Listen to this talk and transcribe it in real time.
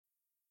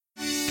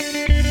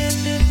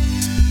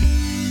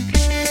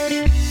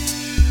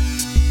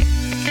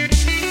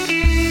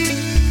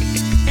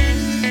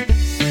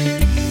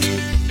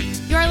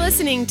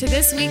listening to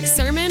this week's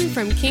sermon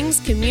from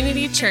King's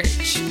Community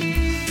Church.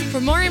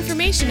 For more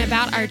information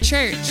about our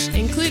church,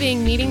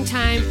 including meeting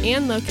time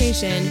and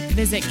location,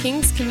 visit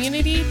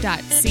kingscommunity.ch.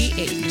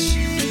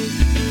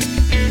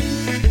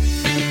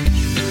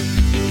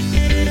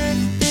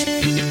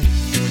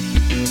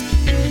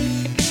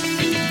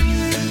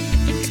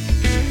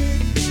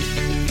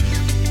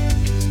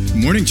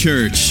 Good morning,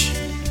 church.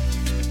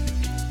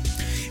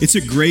 It's a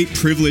great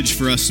privilege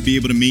for us to be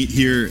able to meet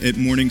here at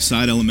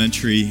Morningside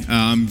Elementary.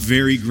 I'm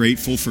very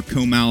grateful for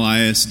Comal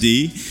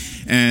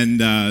ISD and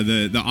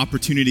the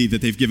opportunity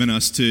that they've given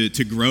us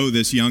to grow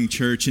this young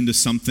church into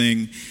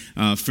something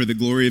for the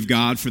glory of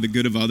God, for the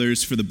good of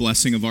others, for the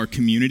blessing of our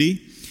community.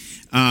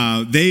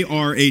 They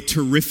are a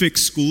terrific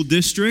school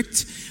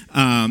district,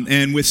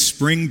 and with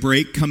spring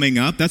break coming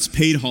up, that's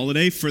paid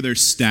holiday for their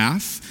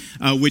staff.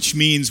 Which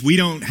means we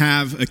don't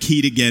have a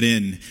key to get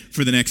in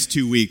for the next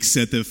 2 weeks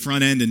at the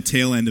front end and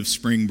tail end of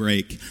spring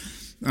break.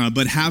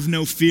 But have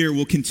no fear,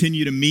 we'll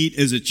continue to meet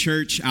as a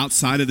church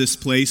outside of this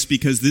place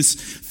because this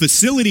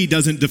facility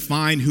doesn't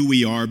define who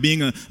we are.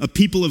 Being a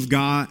people of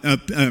God,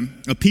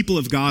 a people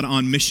of God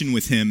on mission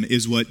with Him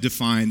is what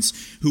defines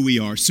who we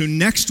are. So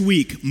next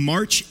week,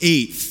 March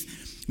 8th,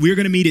 we're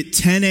going to meet at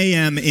 10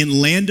 a.m.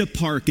 in Landa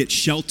Park at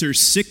Shelter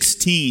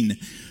 16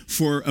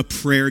 for a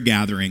prayer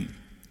gathering.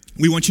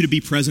 We want you to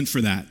be present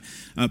for that.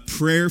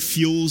 Prayer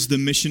fuels the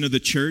mission of the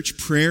church.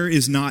 Prayer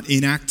is not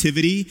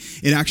inactivity.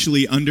 It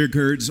actually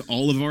undergirds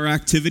all of our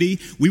activity.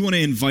 We want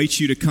to invite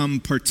you to come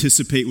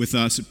participate with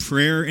us at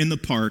Prayer in the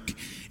Park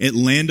at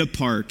Landa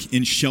Park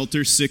in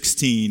Shelter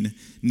 16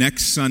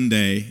 next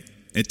Sunday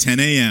at 10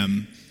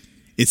 a.m.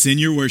 It's in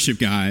your worship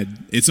guide.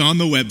 It's on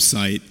the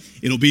website.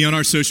 It'll be on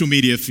our social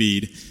media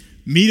feed.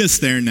 Meet us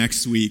there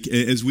next week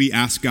as we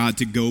ask God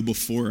to go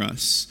before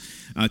us.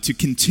 To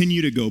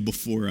continue to go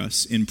before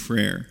us in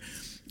prayer.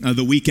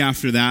 The week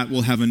after that,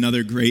 we'll have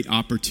another great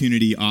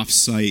opportunity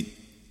off-site.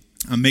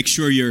 Make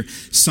sure you're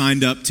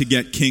signed up to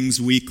get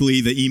King's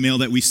Weekly, the email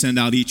that we send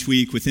out each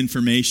week with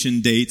information,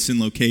 dates, and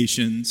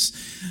locations.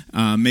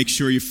 Make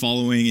sure you're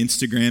following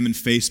Instagram and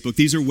Facebook.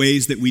 These are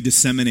ways that we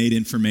disseminate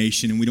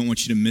information, and we don't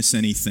want you to miss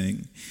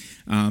anything.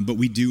 But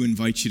we do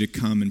invite you to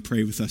come and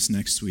pray with us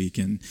next week.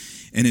 And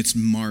it's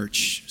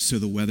March, so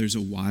the weather's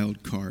a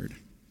wild card.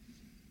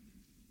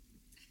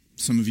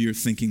 Some of you are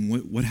thinking,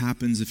 what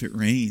happens if it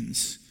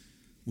rains?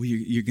 Well,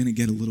 you're going to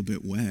get a little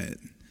bit wet.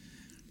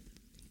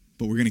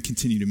 But we're going to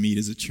continue to meet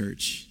as a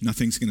church.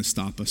 Nothing's going to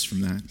stop us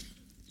from that.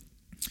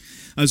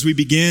 As we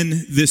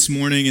begin this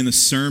morning in the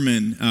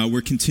sermon,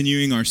 we're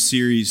continuing our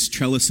series,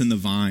 Trellis and the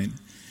Vine.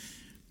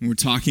 And we're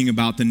talking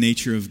about the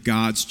nature of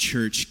God's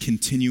church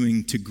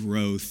continuing to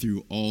grow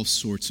through all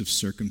sorts of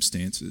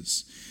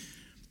circumstances.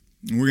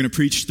 And we're going to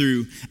preach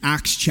through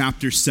Acts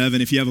chapter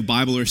 7. If you have a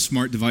Bible or a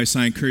smart device,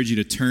 I encourage you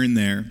to turn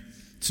there.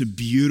 It's a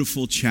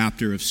beautiful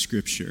chapter of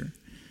Scripture.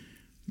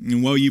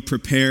 And while you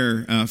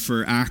prepare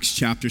for Acts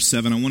chapter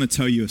 7, I want to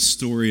tell you a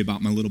story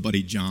about my little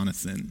buddy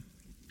Jonathan.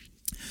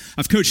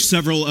 I've coached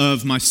several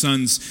of my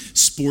son's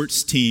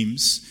sports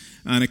teams.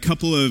 And a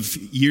couple of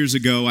years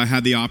ago, I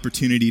had the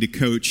opportunity to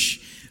coach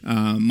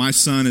my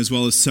son as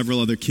well as several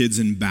other kids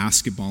in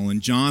basketball.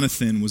 And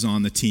Jonathan was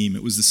on the team.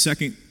 It was the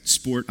second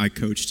sport I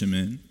coached him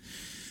in.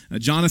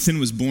 Jonathan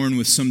was born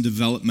with some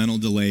developmental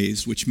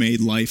delays, which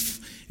made life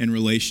and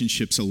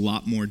relationships a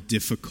lot more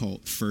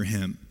difficult for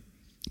him.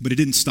 But it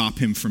didn't stop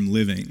him from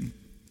living.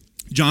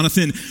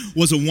 Jonathan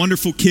was a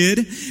wonderful kid.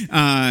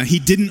 He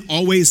didn't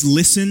always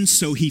listen,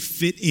 so he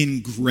fit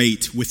in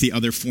great with the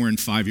other 4- and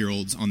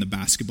 5-year-olds on the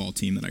basketball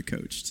team that I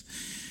coached.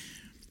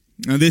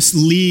 Now, this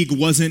league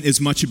wasn't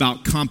as much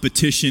about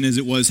competition as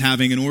it was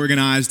having an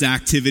organized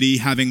activity,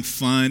 having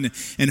fun,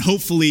 and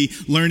hopefully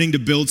learning to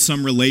build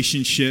some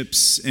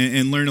relationships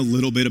and learn a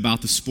little bit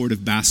about the sport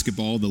of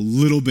basketball, the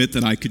little bit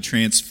that I could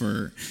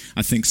transfer.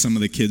 I think some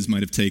of the kids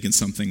might have taken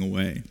something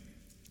away.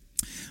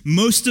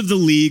 Most of the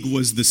league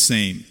was the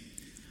same.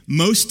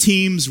 Most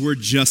teams were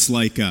just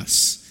like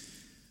us.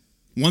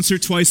 Once or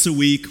twice a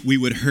week, we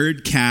would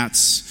herd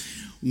cats.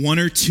 One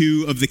or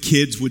two of the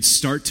kids would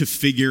start to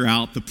figure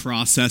out the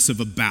process of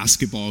a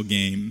basketball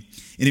game.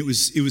 And it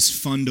was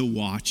fun to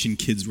watch, and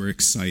kids were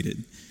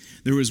excited.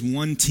 There was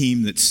one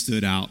team that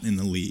stood out in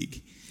the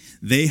league.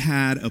 They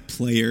had a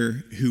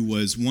player who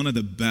was one of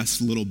the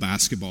best little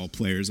basketball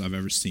players I've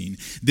ever seen.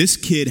 This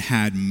kid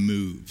had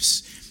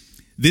moves.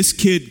 This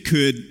kid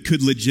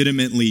could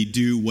legitimately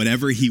do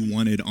whatever he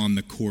wanted on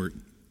the court.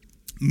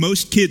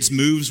 Most kids'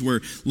 moves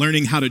were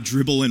learning how to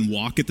dribble and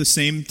walk at the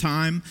same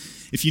time.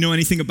 If you know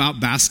anything about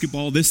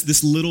basketball,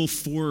 this little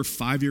 4 or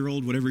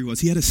 5-year-old, whatever he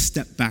was, he had a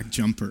step-back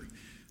jumper.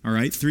 All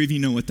right? 3 of you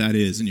know what that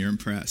is, and you're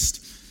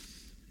impressed.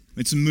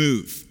 It's a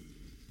move.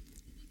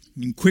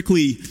 You can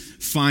quickly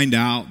find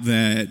out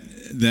that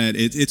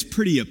it's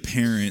pretty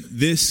apparent.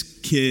 This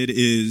kid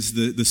is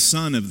the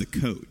son of the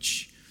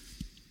coach.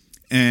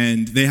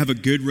 And they have a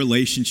good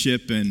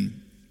relationship,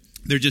 and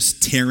they're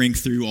just tearing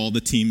through all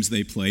the teams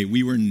they play.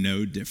 We were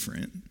no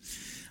different.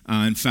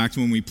 In fact,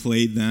 when we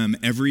played them,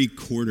 every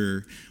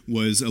quarter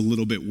was a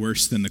little bit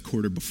worse than the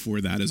quarter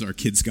before that as our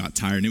kids got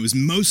tired. And it was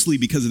mostly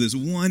because of this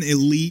one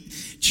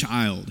elite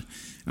child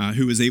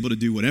who was able to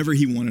do whatever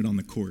he wanted on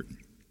the court.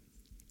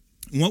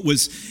 What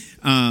was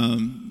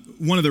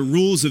one of the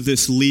rules of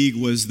this league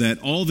was that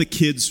all the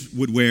kids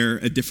would wear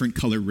a different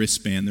color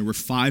wristband. There were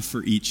 5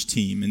 for each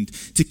team. And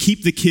to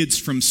keep the kids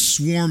from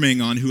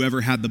swarming on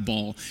whoever had the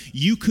ball,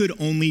 you could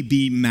only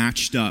be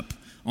matched up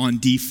on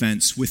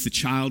defense with the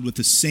child with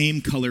the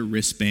same color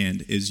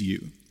wristband as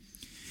you.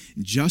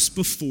 Just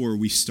before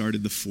we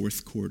started the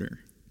fourth quarter,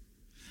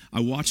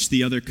 I watched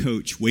the other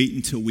coach wait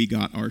until we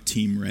got our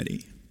team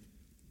ready.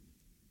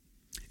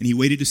 And he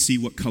waited to see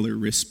what color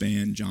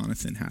wristband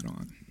Jonathan had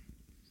on.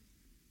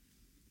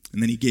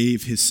 And then he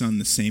gave his son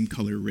the same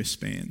color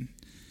wristband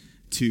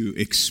to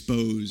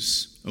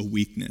expose a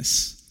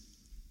weakness.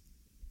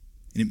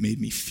 And it made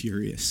me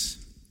furious.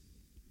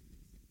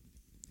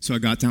 So I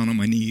got down on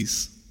my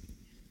knees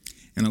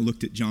and I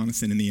looked at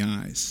Jonathan in the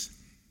eyes.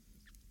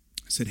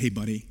 I said, "Hey,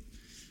 buddy,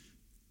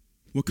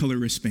 what color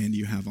wristband do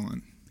you have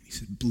on?" He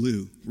said,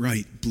 "Blue."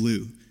 "Right,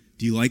 blue.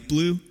 Do you like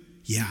blue?"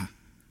 "Yeah,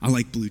 I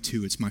like blue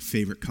too. It's my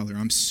favorite color.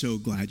 I'm so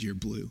glad you're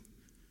blue."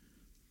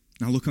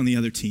 Now look on the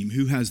other team.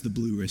 Who has the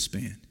blue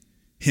wristband?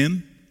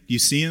 Him? Do you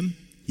see him?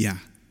 "Yeah."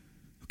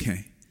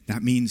 "Okay,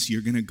 that means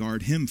you're going to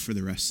guard him for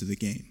the rest of the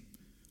game."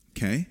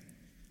 "Okay?"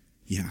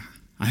 "Yeah.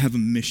 I have a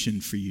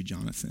mission for you,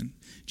 Jonathan."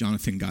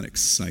 Jonathan got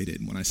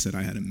excited when I said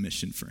I had a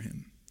mission for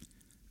him.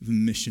 "I have a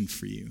mission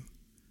for you.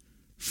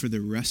 For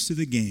the rest of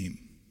the game,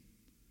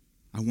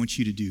 I want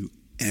you to do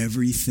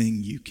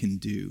everything you can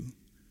do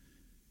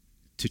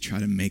to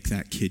try to make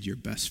that kid your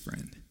best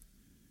friend."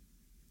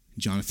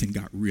 Jonathan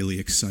got really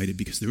excited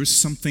because there was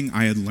something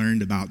I had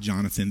learned about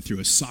Jonathan through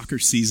a soccer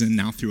season,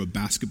 now through a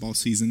basketball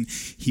season.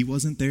 He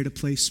wasn't there to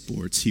play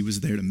sports. He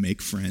was there to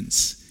make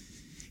friends.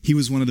 He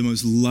was one of the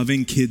most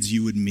loving kids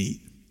you would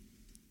meet.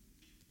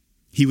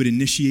 He would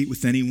initiate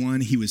with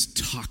anyone. He was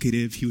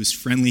talkative. He was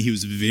friendly. He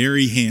was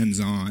very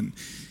hands-on.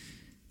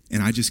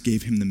 And I just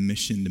gave him the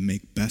mission to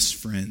make best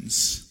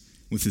friends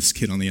with this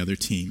kid on the other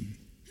team.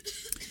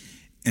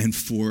 And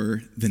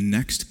for the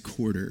next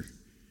quarter,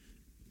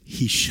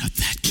 he shut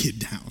that kid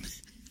down.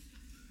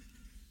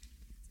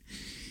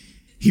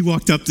 He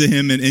walked up to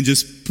him and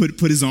just put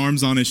his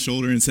arms on his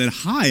shoulder and said,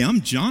 "Hi,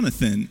 I'm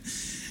Jonathan."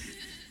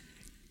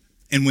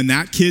 And when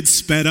that kid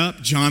sped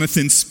up,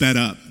 Jonathan sped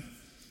up.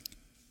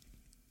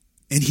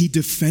 And he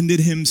defended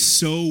him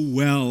so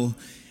well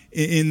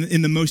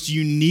in the most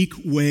unique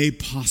way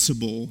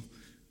possible,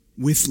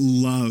 with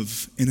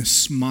love and a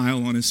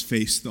smile on his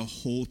face the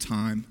whole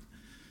time.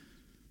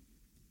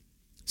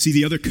 See,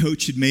 the other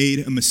coach had made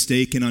a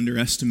mistake in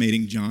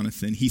underestimating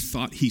Jonathan. He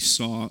thought he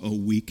saw a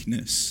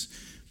weakness,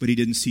 but he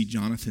didn't see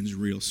Jonathan's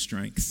real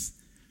strength.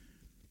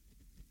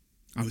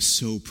 I was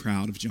so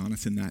proud of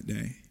Jonathan that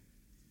day.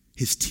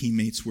 His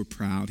teammates were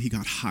proud. He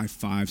got high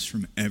fives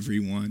from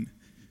everyone.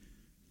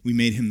 We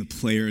made him the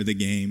player of the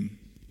game.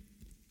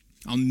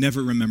 I'll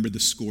never remember the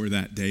score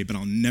that day, but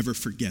I'll never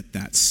forget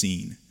that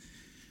scene.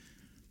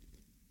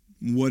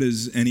 What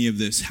does any of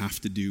this have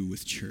to do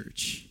with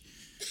church?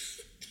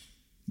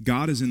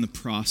 God is in the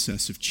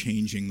process of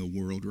changing the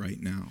world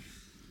right now.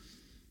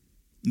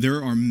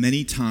 There are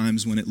many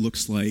times when it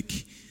looks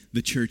like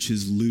the church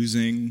is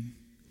losing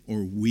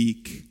or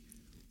weak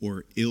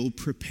or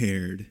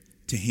ill-prepared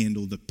to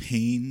handle the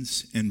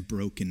pains and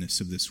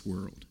brokenness of this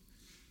world.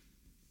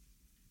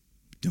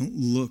 Don't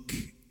look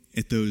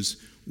at those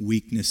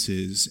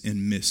weaknesses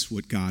and miss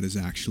what God is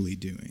actually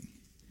doing.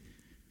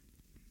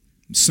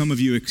 Some of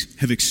you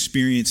have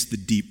experienced the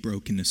deep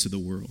brokenness of the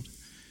world.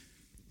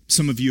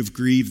 Some of you have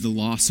grieved the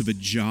loss of a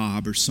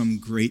job or some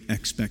great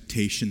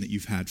expectation that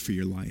you've had for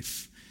your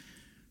life.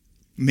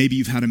 Maybe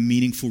you've had a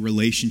meaningful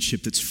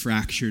relationship that's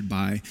fractured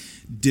by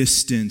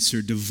distance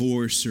or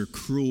divorce or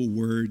cruel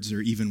words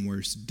or even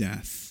worse,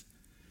 death.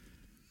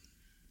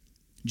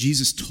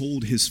 Jesus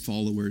told his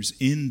followers,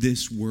 "In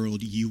this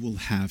world you will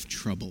have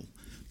trouble,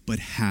 but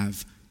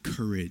have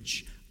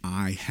courage.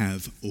 I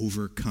have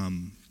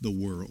overcome the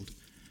world."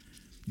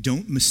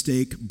 Don't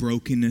mistake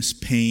brokenness,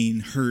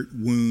 pain, hurt,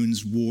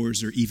 wounds,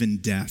 wars, or even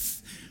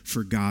death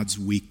for God's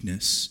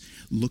weakness.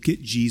 Look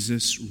at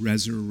Jesus'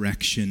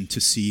 resurrection to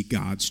see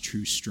God's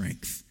true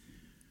strength.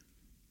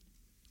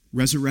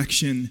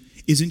 Resurrection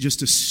isn't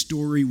just a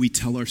story we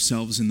tell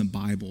ourselves in the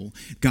Bible.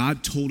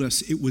 God told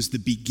us it was the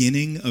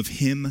beginning of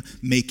him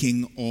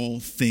making all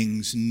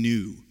things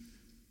new,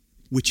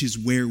 which is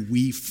where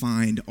we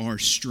find our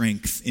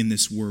strength in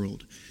this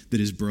world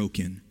that is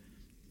broken.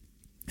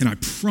 And I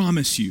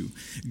promise you,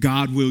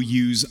 God will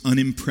use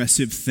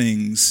unimpressive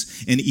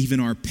things and even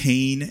our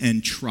pain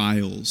and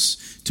trials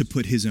to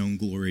put his own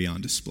glory on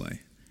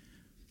display.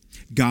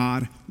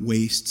 God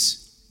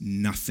wastes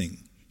nothing.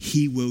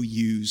 He will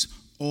use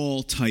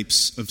all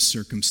types of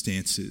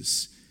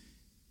circumstances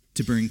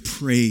to bring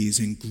praise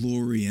and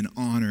glory and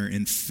honor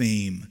and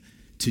fame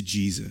to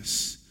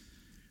Jesus.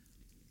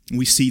 And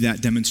we see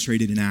that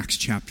demonstrated in Acts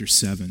chapter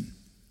 7.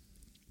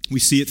 We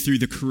see it through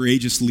the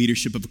courageous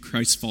leadership of a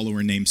Christ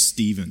follower named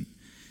Stephen.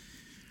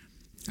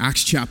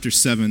 Acts chapter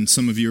 7,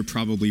 some of you are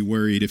probably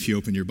worried if you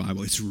open your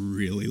Bible. It's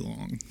really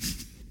long.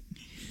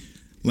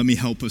 Let me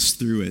help us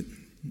through it.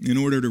 In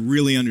order to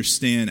really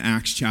understand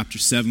Acts chapter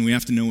 7, we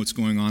have to know what's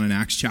going on in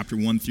Acts chapter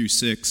 1 through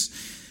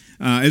 6.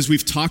 As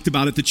we've talked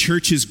about it, the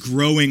church is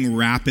growing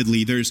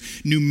rapidly. There's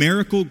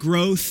numerical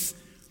growth.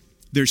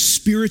 There's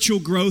spiritual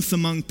growth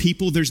among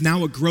people. There's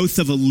now a growth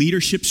of a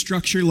leadership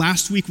structure.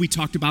 Last week we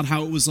talked about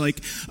how it was like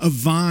a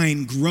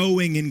vine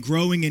growing and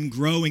growing and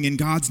growing, and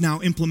God's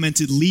now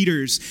implemented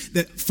leaders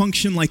that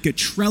function like a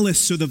trellis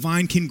so the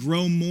vine can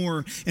grow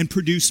more and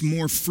produce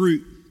more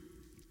fruit.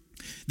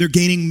 They're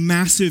gaining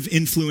massive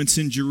influence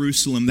in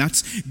Jerusalem.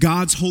 That's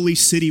God's holy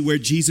city where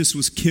Jesus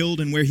was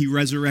killed and where he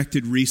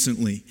resurrected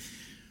recently.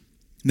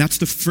 And that's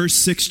the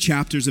first 6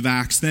 chapters of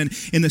Acts. Then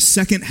in the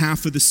second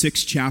half of the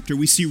 6th chapter,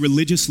 we see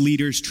religious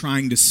leaders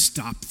trying to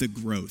stop the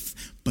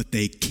growth, but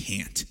they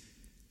can't.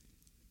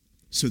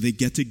 So they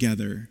get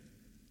together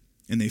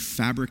and they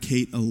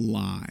fabricate a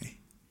lie.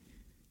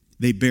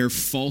 They bear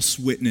false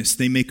witness.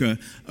 They make a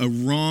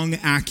wrong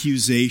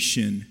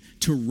accusation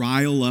to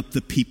rile up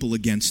the people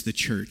against the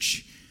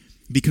church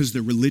because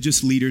the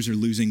religious leaders are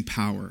losing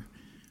power.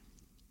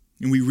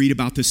 And we read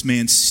about this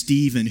man,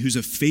 Stephen, who's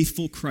a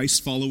faithful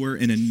Christ follower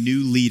and a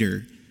new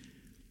leader.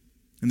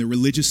 And the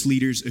religious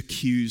leaders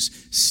accuse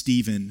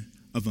Stephen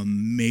of a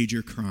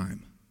major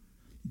crime,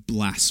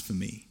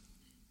 blasphemy.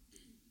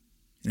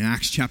 In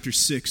Acts chapter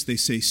 6, they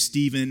say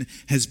Stephen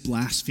has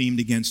blasphemed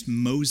against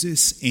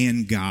Moses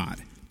and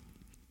God.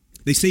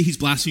 They say he's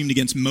blasphemed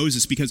against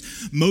Moses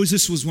because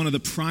Moses was one of the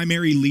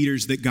primary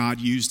leaders that God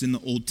used in the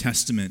Old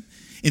Testament.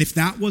 And if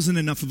that wasn't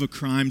enough of a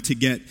crime to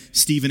get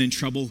Stephen in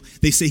trouble,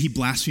 they say he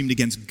blasphemed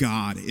against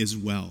God as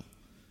well.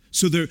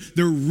 So they're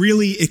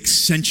really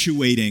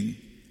accentuating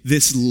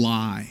this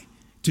lie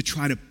to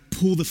try to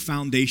pull the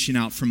foundation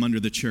out from under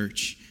the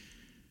church.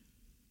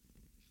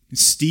 And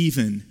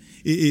Stephen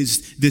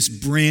is this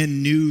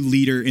brand new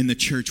leader in the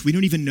church. We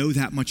don't even know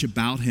that much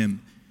about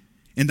him.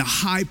 And the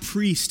high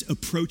priest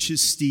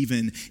approaches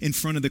Stephen in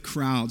front of the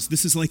crowds.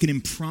 This is like an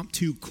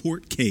impromptu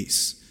court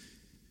case.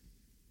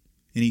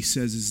 And he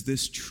says, "Is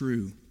this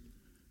true?"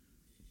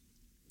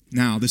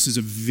 Now, this is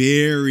a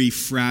very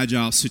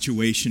fragile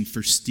situation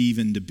for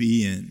Stephen to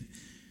be in.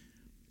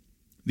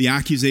 The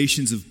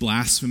accusations of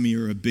blasphemy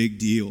are a big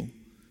deal.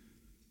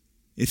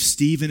 If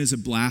Stephen is a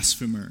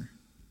blasphemer,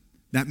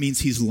 that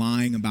means he's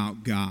lying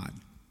about God.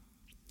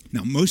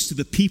 Now, most of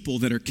the people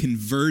that are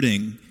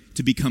converting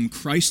to become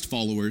Christ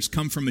followers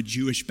come from a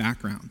Jewish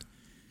background.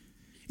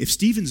 If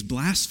Stephen's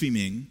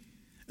blaspheming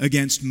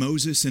against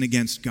Moses and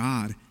against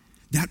God,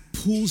 that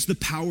pulls the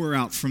power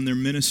out from their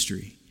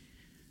ministry.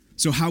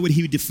 So how would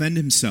he defend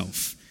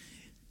himself?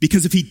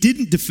 Because if he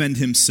didn't defend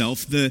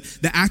himself, the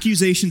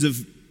accusations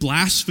of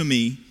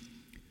blasphemy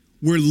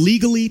were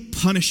legally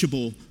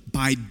punishable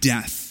by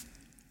death.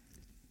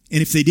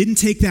 And if they didn't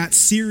take that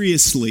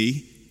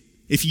seriously,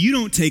 if you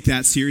don't take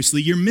that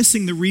seriously, you're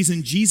missing the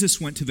reason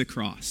Jesus went to the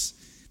cross.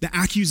 The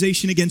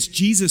accusation against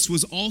Jesus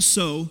was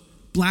also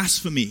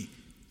blasphemy,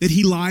 that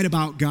he lied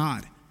about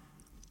God.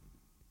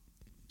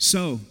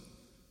 So,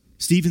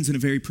 Stephen's in a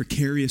very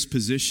precarious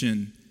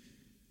position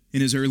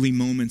in his early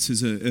moments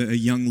as a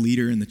young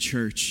leader in the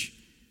church.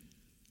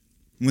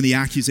 When the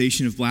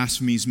accusation of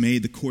blasphemy is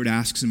made, the court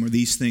asks him, "Are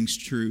these things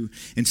true?"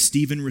 And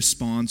Stephen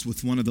responds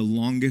with one of the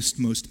longest,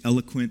 most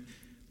eloquent,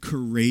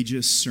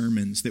 courageous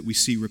sermons that we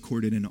see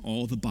recorded in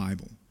all the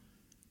Bible.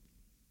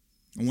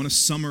 I want to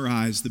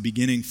summarize the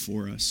beginning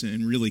for us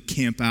and really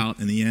camp out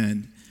in the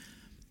end.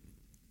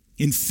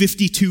 In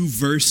 52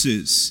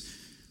 verses,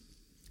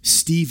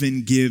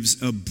 Stephen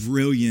gives a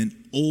brilliant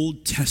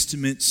Old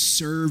Testament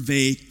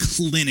survey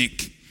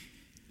clinic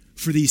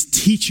for these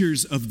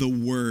teachers of the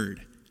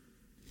Word.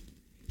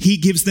 He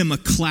gives them a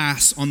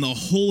class on the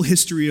whole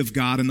history of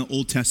God in the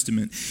Old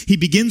Testament. He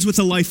begins with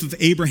the life of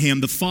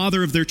Abraham, the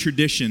father of their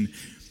tradition.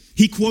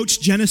 He quotes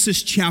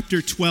Genesis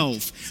chapter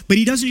 12, but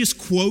he doesn't just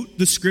quote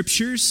the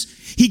scriptures.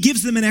 He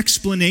gives them an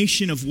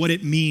explanation of what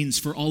it means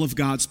for all of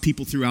God's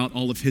people throughout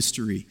all of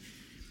history.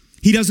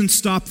 He doesn't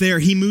stop there.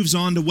 He moves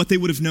on to what they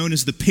would have known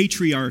as the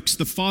patriarchs,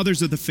 the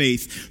fathers of the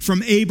faith.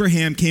 From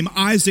Abraham came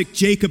Isaac,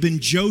 Jacob, and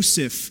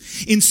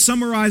Joseph. In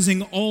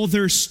summarizing all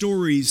their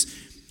stories,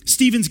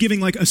 Stephen's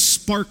giving like a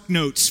spark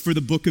notes for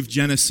the book of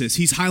Genesis.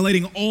 He's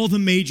highlighting all the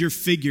major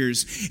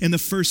figures in the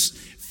first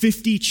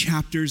 50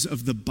 chapters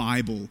of the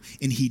Bible,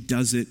 and he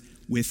does it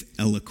with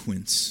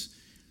eloquence.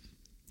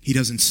 He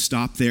doesn't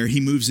stop there. He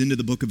moves into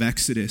the book of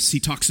Exodus.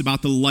 He talks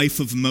about the life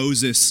of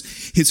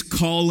Moses, his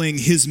calling,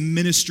 his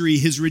ministry,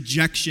 his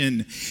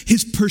rejection,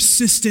 his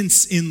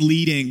persistence in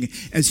leading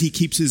as he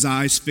keeps his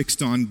eyes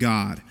fixed on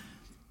God.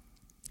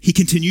 He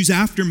continues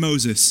after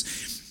Moses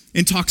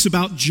and talks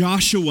about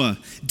Joshua,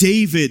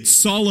 David,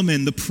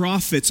 Solomon, the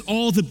prophets,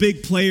 all the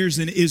big players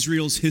in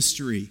Israel's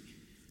history.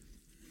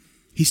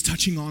 He's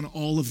touching on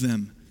all of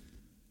them,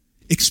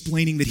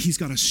 explaining that he's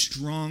got a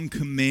strong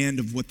command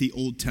of what the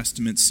Old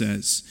Testament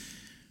says.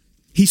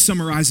 He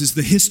summarizes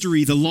the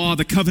history, the law,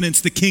 the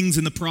covenants, the kings,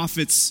 and the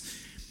prophets.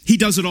 He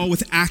does it all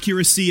with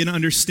accuracy and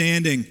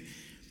understanding.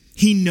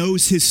 He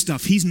knows his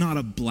stuff. He's not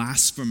a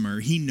blasphemer.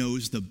 He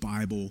knows the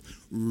Bible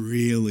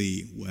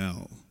really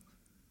well.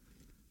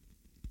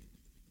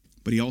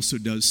 But he also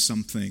does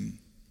something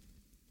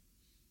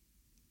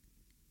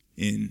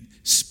in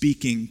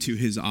speaking to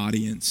his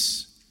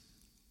audience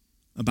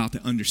about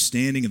the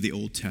understanding of the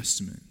Old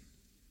Testament.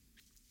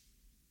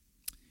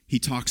 He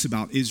talks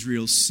about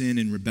Israel's sin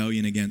and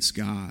rebellion against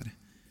God.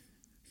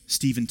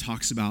 Stephen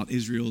talks about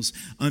Israel's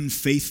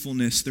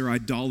unfaithfulness, their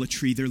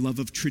idolatry, their love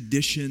of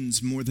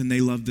traditions more than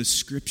they love the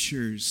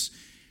scriptures.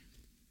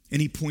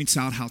 And he points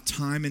out how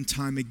time and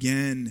time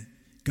again,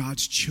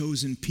 God's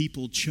chosen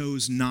people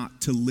chose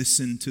not to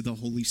listen to the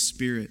Holy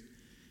Spirit.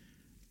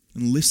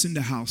 And listen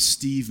to how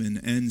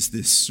Stephen ends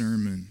this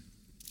sermon,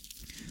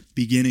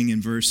 beginning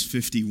in verse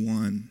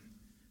 51.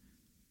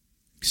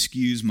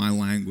 Excuse my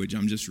language,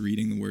 I'm just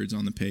reading the words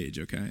on the page,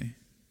 okay?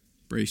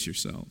 Brace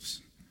yourselves.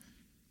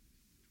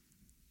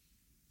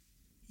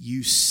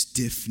 You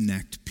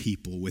stiff-necked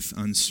people with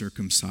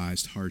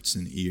uncircumcised hearts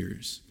and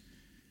ears.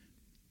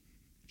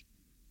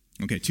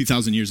 Okay,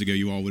 2,000 years ago,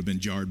 you all would have been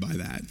jarred by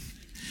that.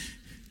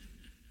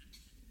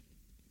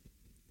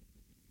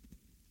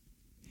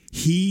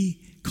 He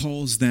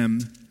calls them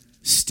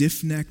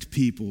stiff-necked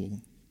people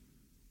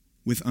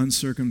with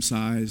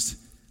uncircumcised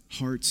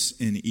hearts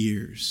and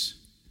ears.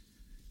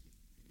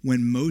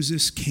 When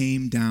Moses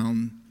came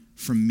down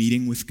from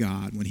meeting with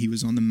God, when he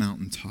was on the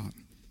mountaintop,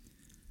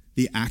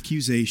 the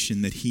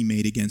accusation that he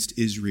made against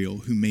Israel,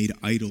 who made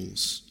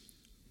idols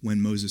when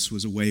Moses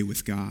was away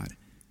with God,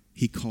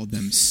 he called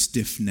them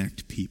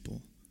stiff-necked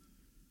people.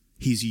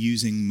 He's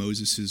using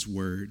Moses'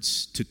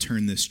 words to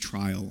turn this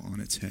trial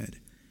on its head.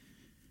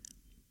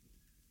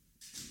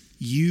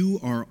 You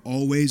are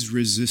always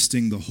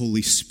resisting the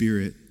Holy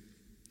Spirit.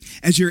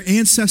 As your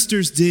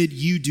ancestors did,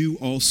 you do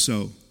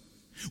also.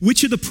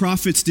 Which of the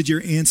prophets did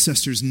your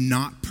ancestors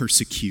not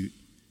persecute?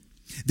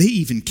 They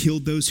even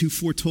killed those who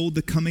foretold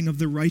the coming of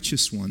the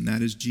righteous one,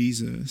 that is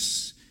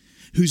Jesus,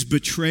 whose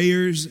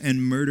betrayers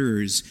and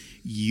murderers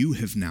you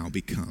have now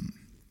become.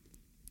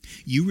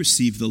 You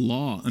received the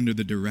law under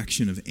the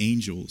direction of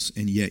angels,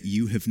 and yet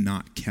you have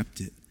not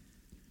kept it.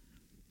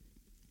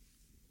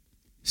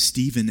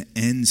 Stephen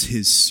ends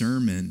his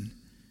sermon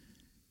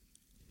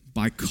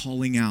by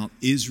calling out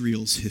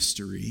Israel's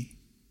history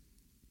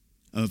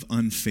of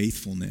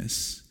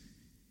unfaithfulness.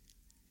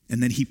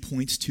 And then he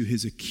points to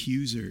his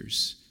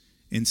accusers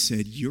and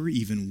said, you're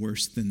even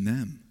worse than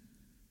them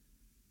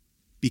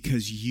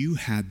because you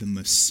had the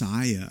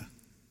Messiah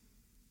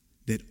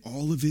that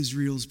all of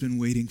Israel's been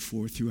waiting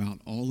for throughout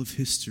all of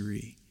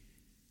history,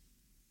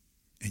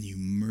 and you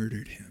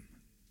murdered him.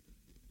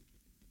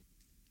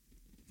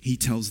 He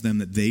tells them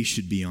that they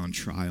should be on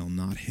trial,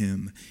 not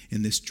him,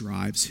 and this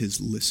drives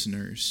his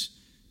listeners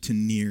to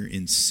near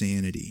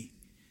insanity.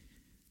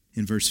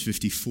 In verse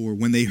 54,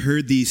 when they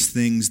heard these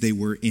things, they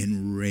were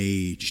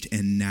enraged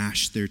and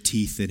gnashed their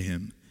teeth at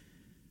him.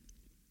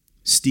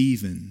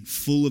 Stephen,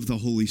 full of the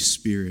Holy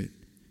Spirit,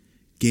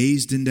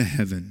 gazed into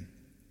heaven.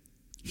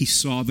 He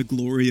saw the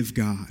glory of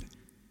God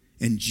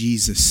and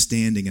Jesus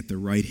standing at the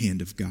right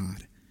hand of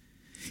God.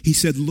 He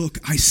said, look,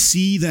 I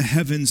see the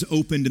heavens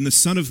opened and the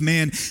Son of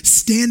Man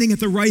standing at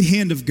the right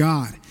hand of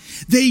God.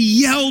 They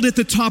yelled at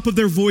the top of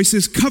their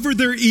voices, covered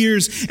their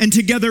ears, and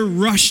together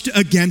rushed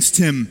against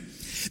him.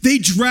 They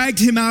dragged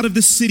him out of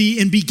the city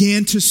and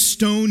began to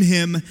stone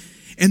him.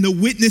 And the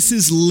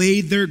witnesses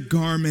laid their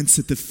garments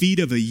at the feet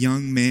of a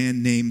young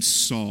man named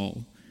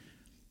Saul.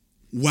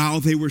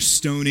 While they were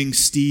stoning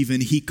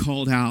Stephen, he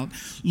called out,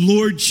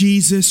 Lord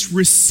Jesus,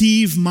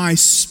 receive my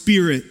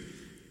spirit.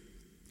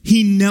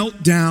 He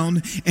knelt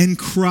down and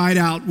cried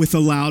out with a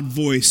loud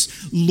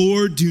voice,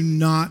 Lord, do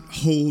not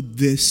hold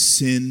this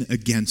sin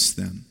against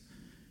them.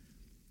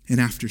 And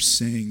after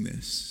saying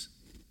this,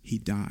 he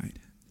died.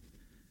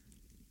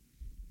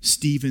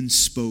 Stephen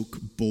spoke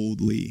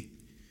boldly.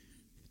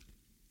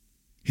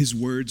 His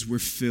words were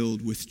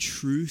filled with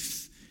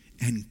truth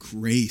and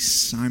grace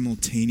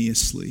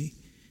simultaneously.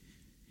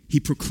 He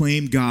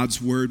proclaimed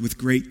God's word with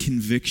great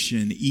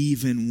conviction,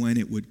 even when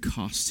it would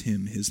cost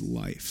him his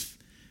life.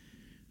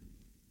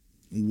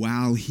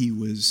 While he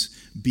was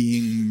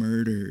being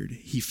murdered,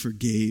 he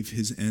forgave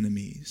his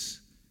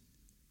enemies.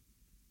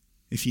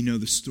 If you know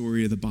the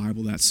story of the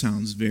Bible, that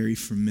sounds very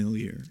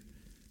familiar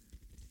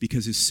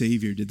because his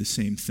Savior did the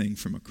same thing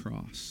from a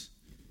cross.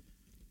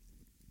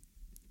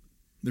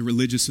 The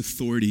religious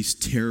authorities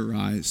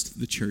terrorized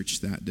the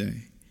church that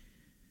day.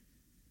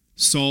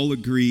 Saul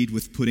agreed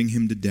with putting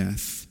him to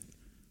death.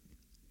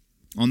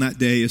 On that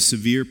day, a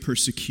severe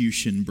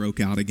persecution broke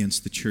out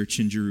against the church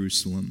in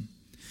Jerusalem,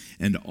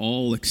 and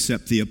all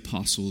except the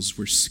apostles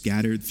were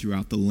scattered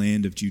throughout the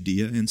land of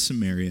Judea and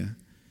Samaria.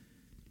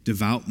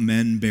 Devout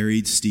men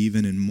buried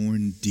Stephen and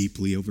mourned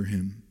deeply over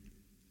him.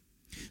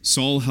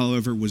 Saul,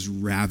 however, was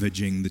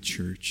ravaging the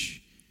church.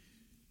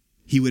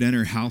 He would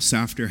enter house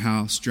after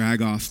house,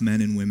 drag off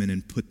men and women,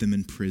 and put them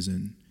in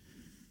prison.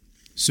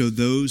 So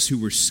those who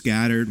were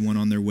scattered went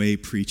on their way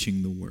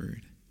preaching the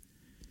word.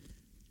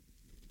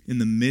 In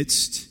the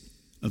midst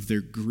of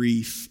their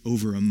grief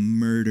over a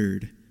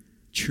murdered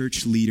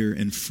church leader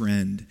and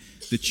friend,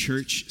 the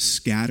church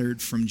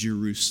scattered from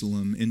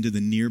Jerusalem into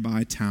the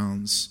nearby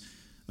towns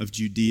of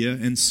Judea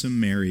and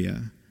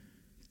Samaria,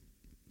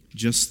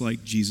 just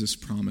like Jesus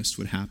promised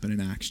would happen in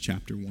Acts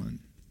chapter 1.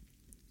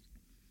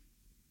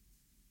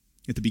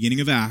 At the beginning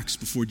of Acts,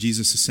 before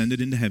Jesus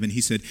ascended into heaven, he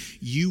said,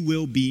 "You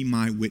will be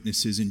my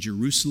witnesses in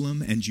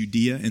Jerusalem and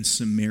Judea and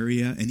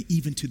Samaria and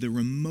even to the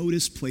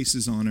remotest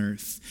places on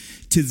earth."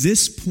 To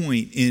this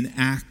point in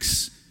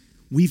Acts,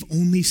 we've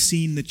only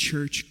seen the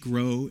church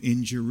grow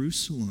in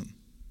Jerusalem.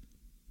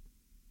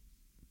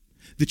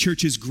 The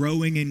church is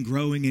growing and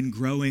growing and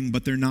growing,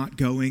 but they're not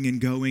going and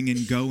going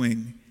and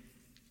going.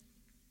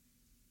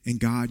 And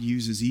God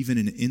uses even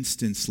an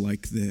instance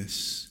like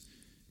this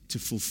to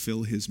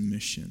fulfill his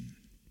mission.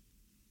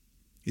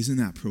 Isn't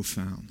that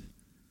profound?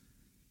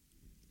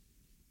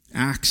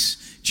 Acts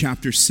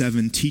chapter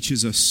 7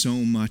 teaches us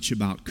so much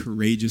about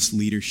courageous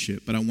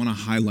leadership, but I want to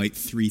highlight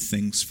 3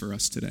 things for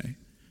us today.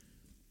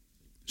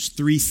 There's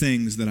 3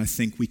 things that I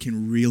think we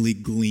can really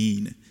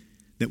glean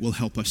that will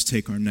help us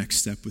take our next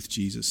step with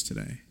Jesus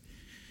today.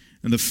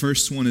 And the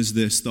first one is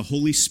this: the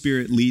Holy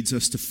Spirit leads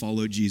us to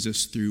follow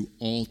Jesus through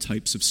all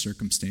types of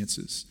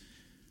circumstances.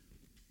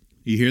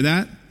 You hear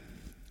that?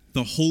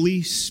 The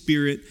Holy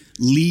Spirit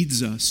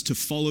leads us to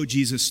follow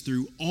Jesus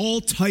through all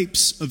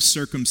types of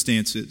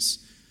circumstances,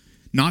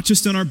 not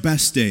just on our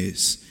best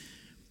days.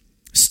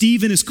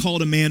 Stephen is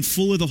called a man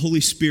full of the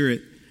Holy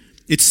Spirit.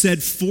 It's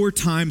said 4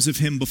 times of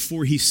him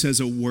before he says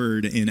a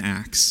word in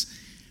Acts.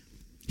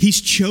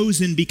 He's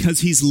chosen because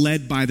he's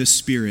led by the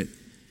Spirit.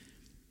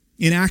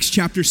 In Acts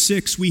chapter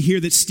 6, we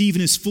hear that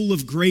Stephen is full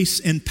of grace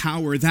and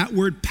power. That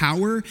word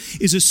power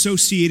is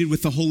associated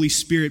with the Holy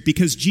Spirit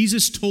because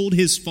Jesus told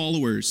his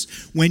followers,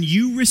 "When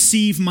you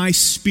receive my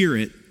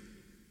Spirit,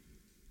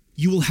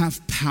 you will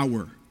have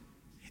power,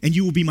 and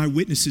you will be my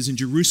witnesses in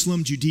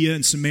Jerusalem, Judea,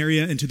 and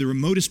Samaria, and to the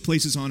remotest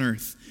places on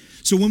earth."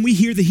 So when we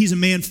hear that he's a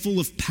man full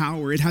of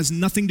power, it has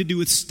nothing to do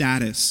with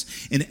status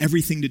and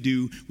everything to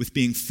do with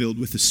being filled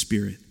with the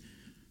Spirit.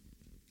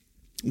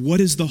 What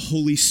does the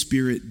Holy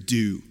Spirit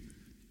do?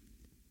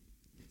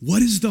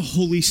 What does the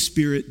Holy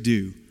Spirit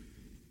do?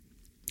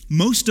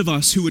 Most of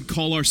us who would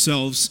call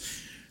ourselves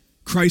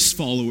Christ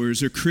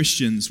followers or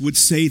Christians would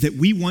say that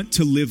we want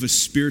to live a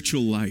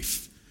spiritual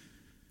life.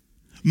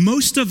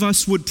 Most of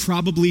us would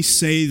probably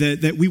say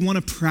that we want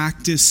to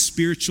practice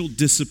spiritual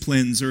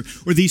disciplines or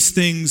these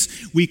things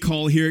we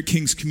call here at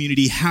King's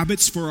Community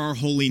habits for our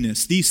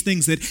holiness, these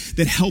things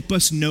that help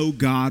us know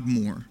God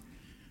more.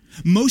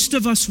 Most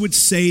of us would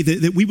say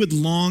that we would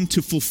long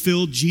to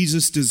fulfill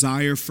Jesus'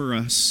 desire for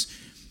us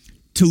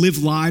to live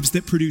lives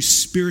that produce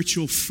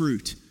spiritual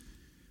fruit.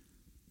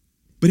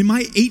 But in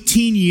my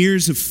 18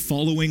 years of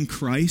following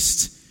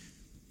Christ,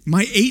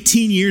 my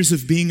 18 years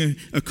of being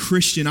a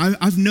Christian,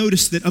 I've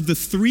noticed that of the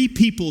 3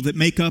 people that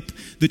make up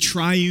the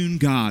triune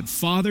God,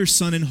 Father,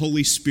 Son, and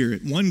Holy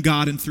Spirit, one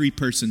God in 3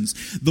 persons,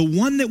 the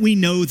one that we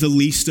know the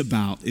least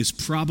about is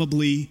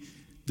probably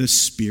the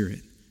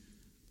Spirit.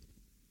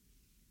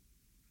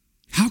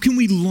 How can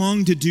we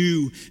long to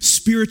do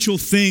spiritual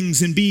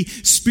things and be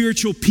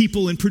spiritual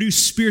people and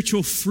produce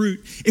spiritual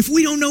fruit if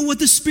we don't know what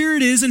the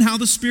Spirit is and how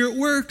the Spirit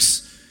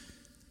works?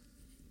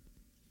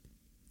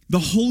 The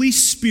Holy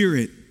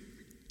Spirit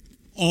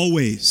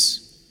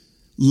always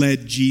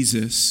led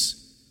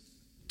Jesus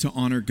to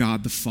honor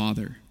God the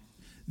Father.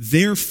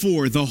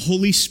 Therefore, the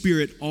Holy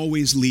Spirit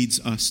always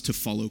leads us to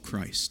follow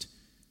Christ.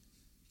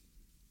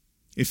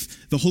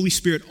 If the Holy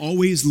Spirit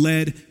always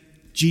led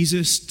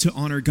Jesus to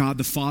honor God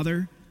the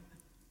Father,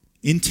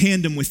 in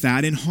tandem with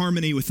that, in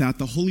harmony with that,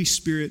 the Holy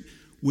Spirit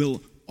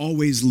will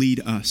always lead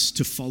us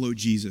to follow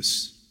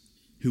Jesus,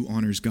 who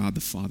honors God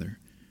the Father.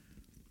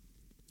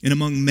 And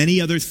among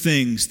many other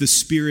things, the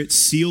Spirit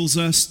seals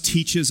us,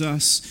 teaches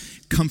us,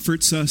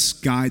 comforts us,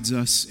 guides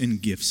us,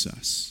 and gifts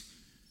us.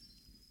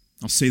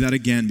 I'll say that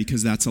again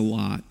because that's a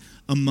lot.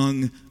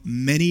 Among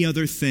many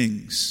other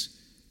things,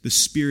 the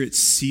Spirit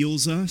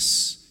seals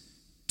us,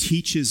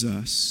 teaches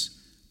us,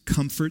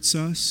 comforts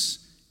us,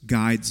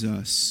 guides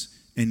us,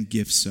 and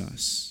gifts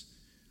us.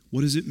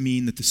 What does it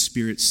mean that the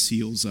Spirit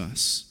seals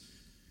us?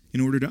 In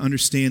order to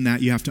understand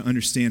that, you have to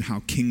understand how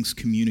kings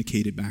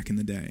communicated back in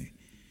the day.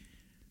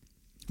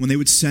 When they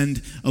would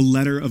send a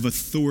letter of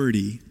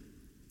authority,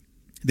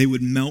 they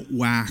would melt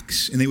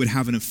wax and they would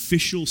have an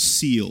official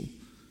seal,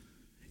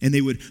 and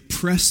they would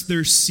press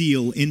their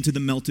seal into the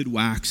melted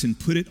wax and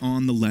put it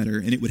on the letter,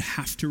 and it would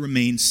have to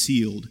remain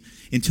sealed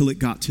until it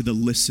got to the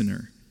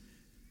listener.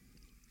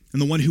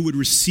 And the one who would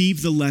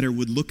receive the letter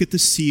would look at the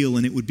seal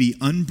and it would be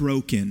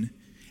unbroken,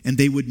 and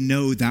they would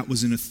know that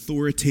was an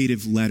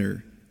authoritative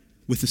letter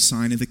with the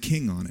sign of the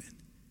king on it.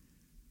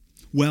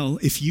 Well,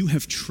 if you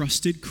have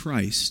trusted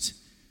Christ,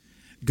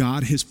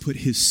 God has put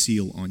his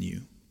seal on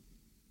you.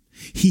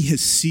 He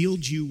has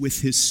sealed you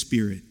with his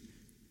Spirit,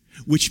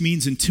 which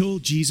means until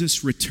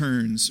Jesus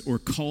returns or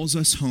calls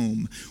us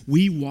home,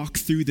 we walk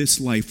through this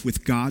life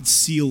with God's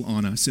seal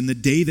on us. And the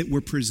day that we're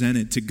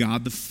presented to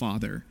God the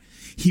Father,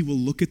 he will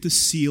look at the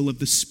seal of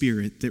the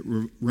Spirit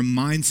that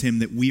reminds him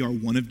that we are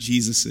one of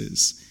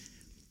Jesus's.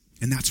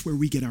 And that's where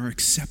we get our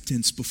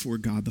acceptance before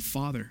God the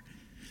Father.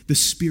 The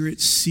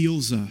Spirit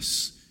seals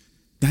us.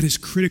 That is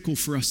critical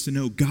for us to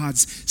know.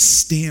 God's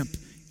stamp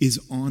is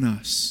on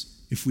us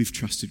if we've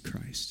trusted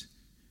Christ.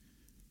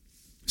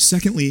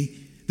 Secondly,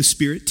 the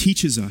Spirit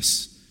teaches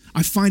us.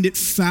 I find it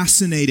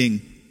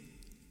fascinating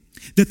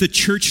that the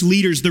church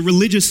leaders, the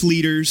religious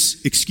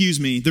leaders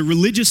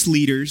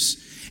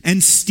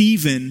and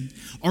Stephen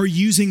are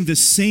using the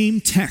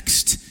same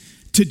text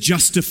to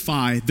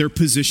justify their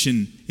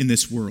position in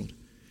this world.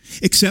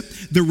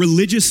 Except the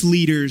religious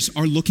leaders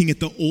are looking at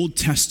the Old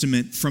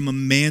Testament from a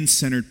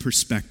man-centered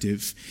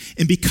perspective.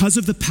 And because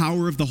of the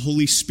power of the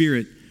Holy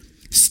Spirit,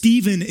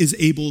 Stephen is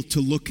able to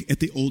look at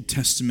the Old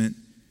Testament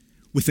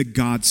with a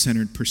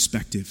God-centered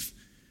perspective.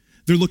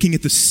 They're looking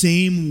at the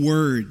same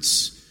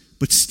words,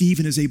 but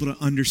Stephen is able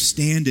to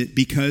understand it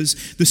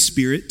because the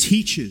Spirit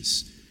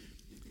teaches.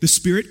 The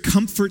Spirit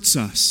comforts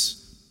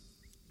us.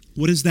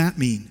 What does that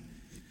mean?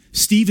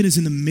 Stephen is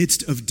in the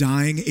midst of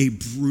dying a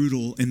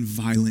brutal and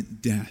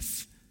violent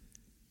death.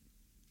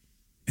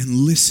 And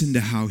listen to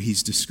how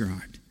he's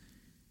described.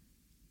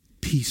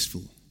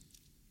 Peaceful.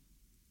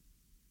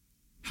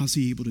 How's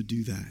he able to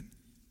do that?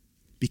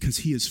 Because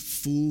he is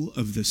full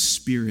of the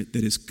Spirit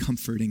that is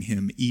comforting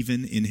him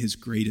even in his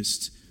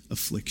greatest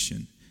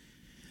affliction.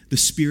 The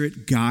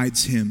Spirit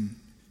guides him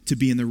to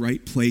be in the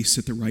right place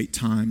at the right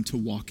time, to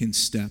walk in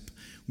step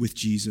with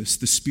Jesus.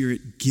 The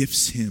Spirit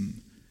gifts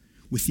him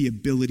with the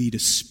ability to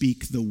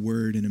speak the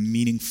word in a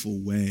meaningful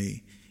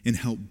way and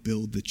help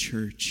build the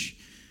church.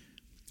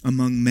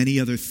 Among many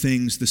other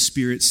things, the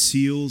Spirit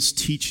seals,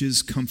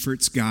 teaches,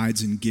 comforts,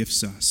 guides, and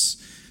gifts us.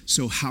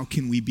 So how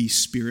can we be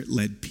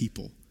Spirit-led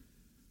people?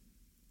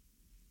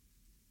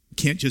 We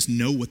can't just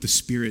know what the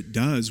Spirit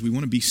does. We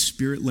want to be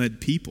Spirit-led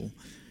people.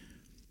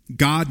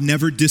 God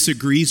never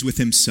disagrees with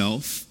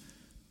himself.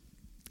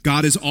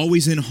 God is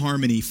always in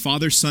harmony,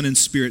 Father, Son, and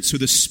Spirit. So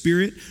the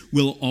Spirit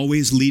will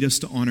always lead us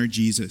to honor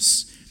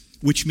Jesus,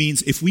 which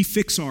means if we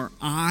fix our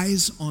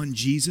eyes on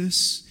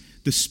Jesus,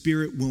 the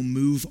Spirit will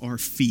move our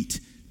feet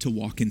to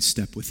walk in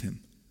step with him.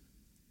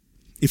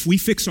 If we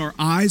fix our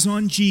eyes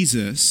on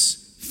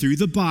Jesus through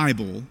the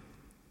Bible,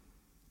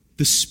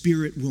 the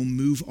Spirit will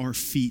move our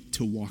feet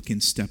to walk in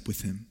step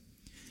with him.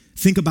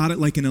 Think about it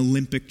like an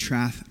Olympic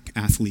track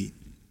athlete.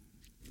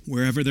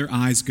 Wherever their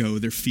eyes go,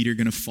 their feet are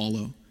going to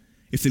follow.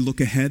 If they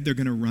look ahead, they're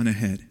going to run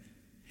ahead.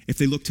 If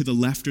they look to the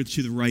left or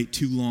to the right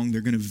too long,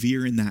 they're going to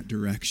veer in that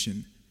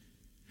direction.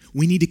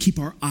 We need to keep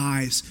our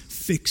eyes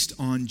fixed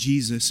on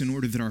Jesus in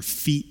order that our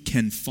feet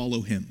can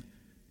follow him.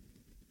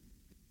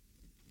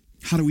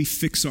 How do we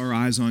fix our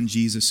eyes on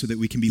Jesus so that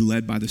we can be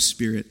led by the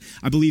Spirit?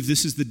 I believe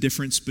this is the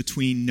difference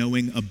between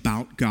knowing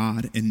about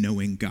God and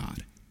knowing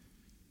God.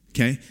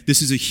 Okay?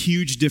 This is a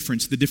huge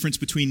difference, the difference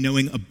between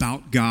knowing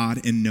about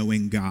God and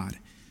knowing God.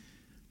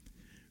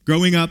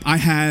 Growing up, I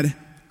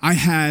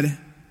had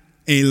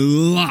a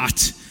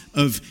lot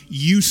of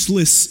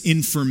useless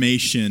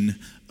information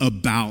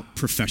about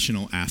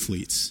professional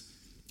athletes.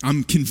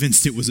 I'm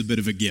convinced it was a bit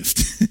of a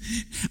gift.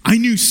 I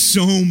knew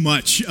so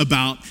much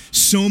about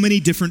so many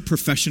different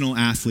professional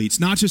athletes,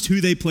 not just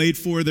who they played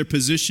for, their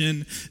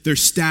position, their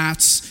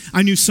stats.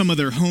 I knew some of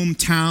their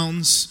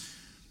hometowns.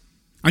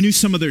 I knew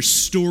some of their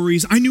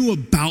stories. I knew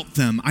about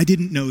them. I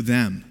didn't know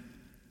them.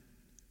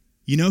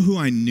 You know who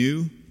I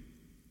knew?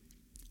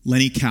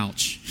 Lenny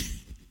Couch.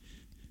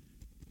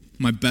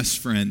 My best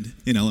friend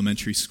in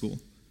elementary school.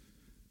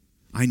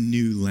 I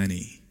knew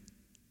Lenny.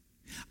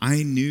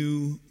 I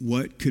knew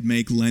what could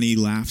make Lenny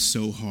laugh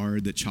so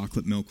hard that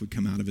chocolate milk would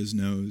come out of his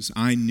nose.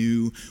 I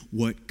knew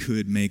what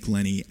could make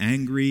Lenny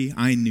angry.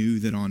 I knew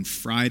that on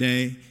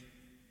Friday,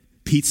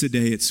 pizza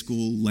day at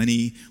school,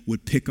 Lenny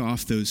would pick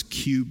off those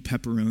cube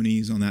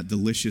pepperonis on that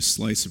delicious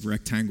slice of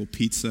rectangle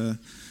pizza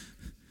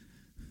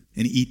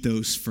and eat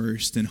those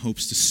first in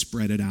hopes to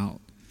spread it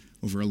out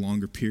over a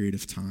longer period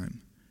of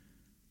time.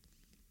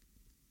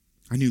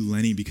 I knew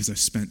Lenny because I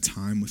spent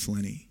time with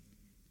Lenny.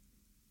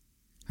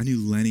 I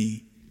knew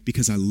Lenny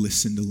because I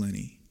listened to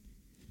Lenny.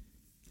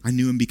 I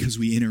knew him because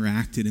we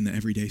interacted in the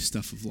everyday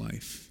stuff of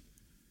life.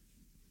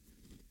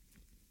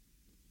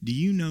 Do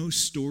you know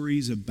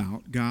stories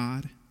about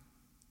God?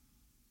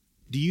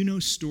 Do you know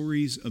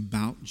stories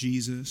about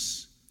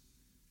Jesus?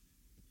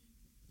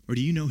 Or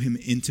do you know him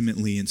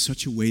intimately in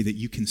such a way that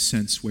you can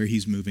sense where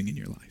he's moving in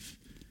your life?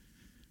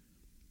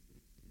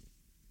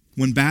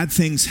 When bad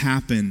things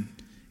happen,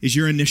 is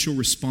your initial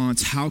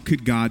response, how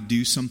could God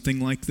do something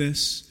like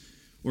this?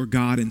 Or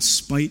God, in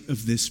spite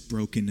of this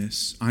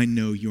brokenness, I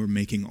know you're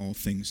making all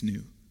things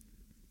new.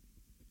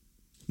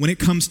 When it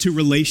comes to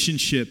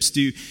relationships,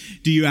 do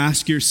you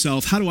ask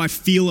yourself, how do I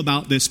feel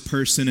about this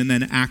person and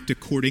then act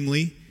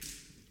accordingly?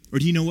 Or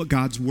do you know what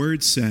God's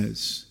word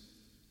says?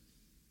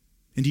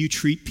 And do you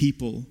treat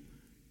people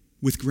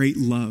with great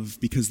love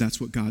because that's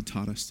what God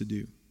taught us to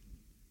do?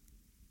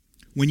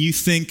 When you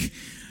think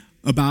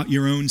about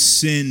your own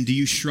sin, do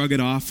you shrug it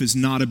off as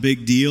not a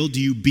big deal?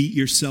 Do you beat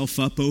yourself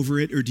up over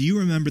it? Or do you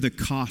remember the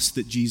cost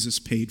that Jesus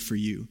paid for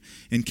you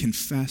and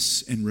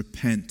confess and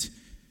repent,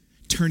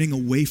 turning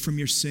away from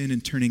your sin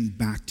and turning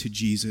back to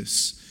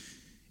Jesus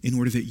in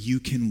order that you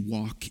can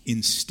walk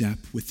in step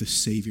with the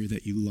Savior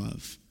that you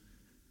love.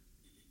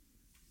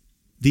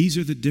 These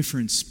are the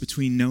difference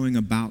between knowing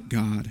about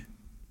God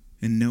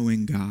and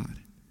knowing God.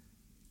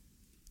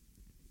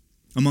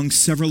 Among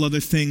several other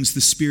things,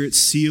 the Spirit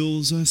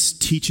seals us,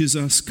 teaches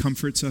us,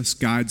 comforts us,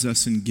 guides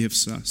us, and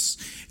gifts us.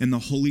 And the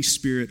Holy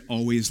Spirit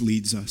always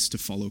leads us to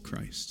follow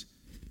Christ.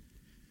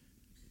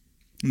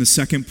 And the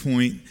second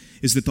point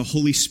is that the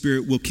Holy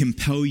Spirit will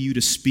compel you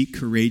to speak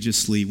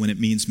courageously when it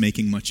means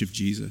making much of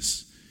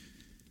Jesus.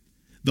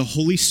 The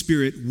Holy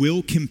Spirit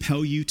will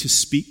compel you to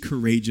speak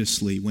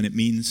courageously when it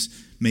means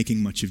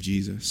making much of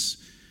Jesus.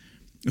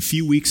 A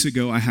few weeks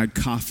ago, I had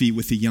coffee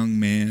with a young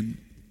man,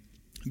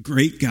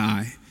 great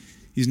guy.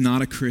 He's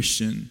not a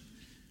Christian,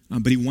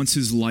 but he wants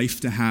his life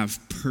to have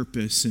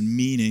purpose and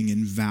meaning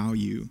and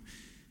value.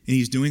 And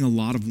he's doing a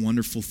lot of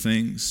wonderful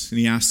things. And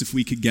he asked if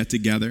we could get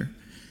together.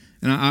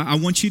 And I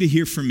want you to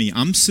hear from me.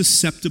 I'm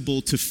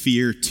susceptible to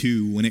fear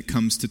too when it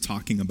comes to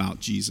talking about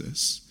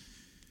Jesus.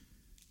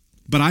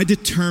 But I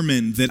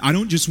determined that I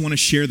don't just want to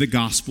share the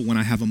gospel when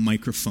I have a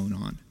microphone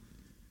on.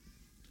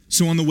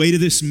 So on the way to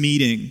this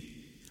meeting,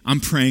 I'm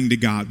praying to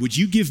God, would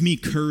you give me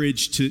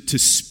courage to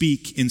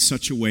speak in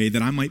such a way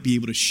that I might be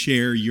able to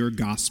share your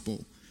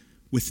gospel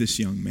with this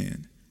young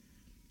man?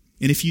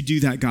 And if you do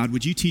that, God,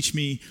 would you teach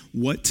me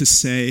what to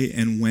say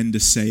and when to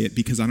say it,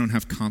 because I don't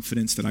have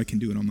confidence that I can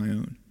do it on my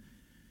own.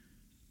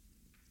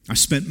 I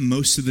spent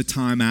most of the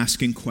time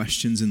asking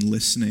questions and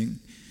listening.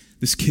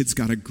 This kid's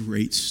got a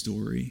great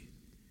story.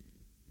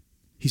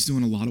 He's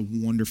doing a lot of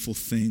wonderful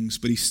things,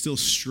 but he's still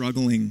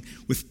struggling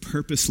with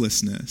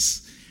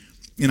purposelessness.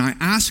 And I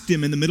asked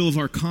him in the middle of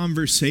our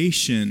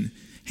conversation,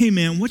 hey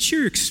man, what's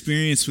your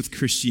experience with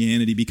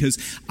Christianity? Because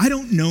I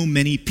don't know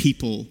many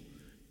people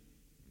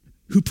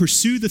who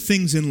pursue the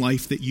things in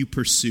life that you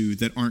pursue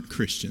that aren't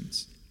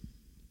Christians.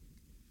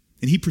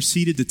 And he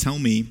proceeded to tell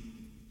me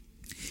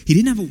he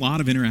didn't have a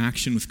lot of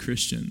interaction with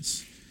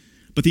Christians,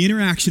 but the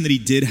interaction that he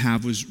did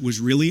have was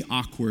really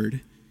awkward.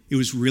 It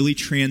was really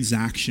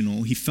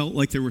transactional. He felt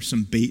like there were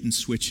some bait and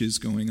switches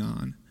going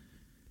on.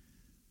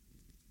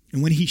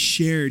 And when he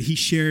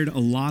shared a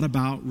lot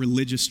about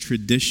religious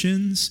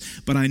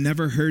traditions, but I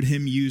never heard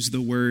him use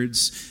the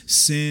words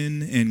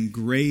sin and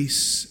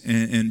grace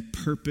and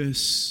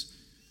purpose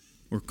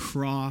or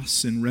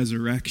cross and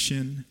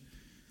resurrection.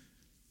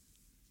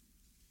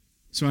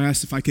 So I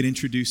asked if I could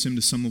introduce him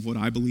to some of what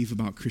I believe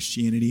about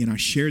Christianity, and I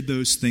shared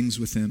those things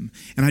with him.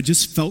 And I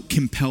just felt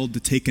compelled to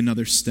take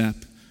another step.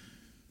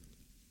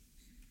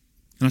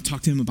 And I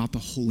talked to him about the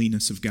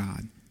holiness of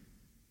God,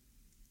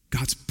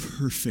 God's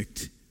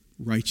perfect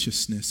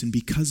righteousness. And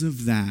because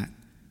of that,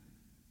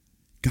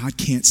 God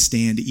can't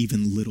stand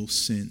even little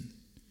sin.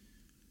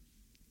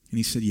 And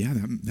he said, yeah,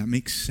 that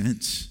makes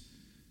sense.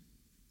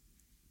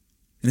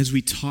 And as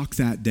we talked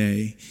that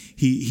day,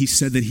 he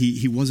said that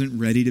he wasn't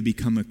ready to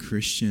become a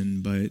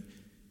Christian, but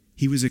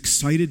he was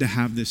excited to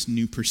have this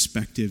new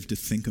perspective to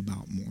think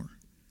about more.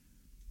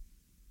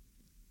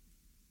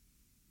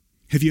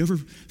 Have you ever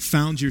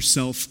found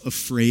yourself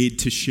afraid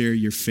to share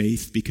your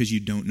faith because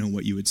you don't know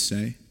what you would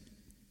say?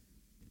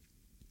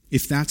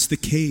 If that's the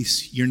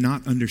case, you're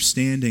not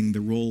understanding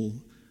the role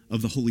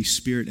of the Holy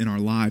Spirit in our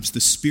lives.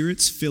 The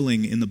Spirit's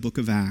filling in the book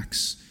of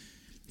Acts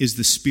is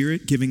the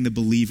Spirit giving the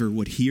believer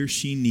what he or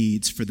she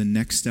needs for the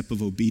next step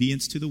of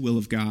obedience to the will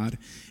of God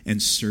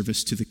and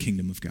service to the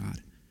kingdom of God.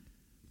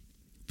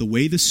 The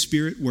way the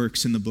Spirit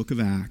works in the book of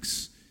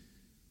Acts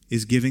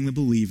is giving the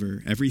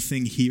believer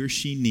everything he or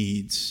she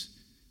needs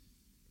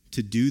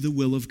to do the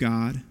will of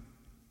God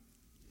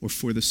or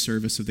for the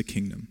service of the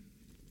kingdom.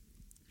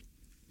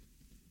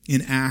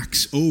 In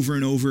Acts, over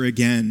and over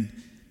again,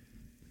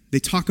 they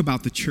talk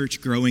about the church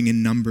growing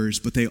in numbers,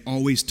 but they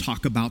always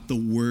talk about the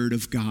word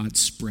of God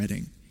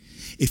spreading.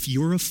 If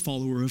you're a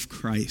follower of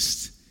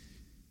Christ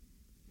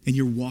and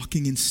you're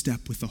walking in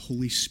step with the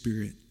Holy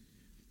Spirit,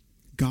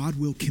 God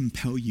will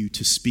compel you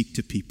to speak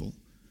to people.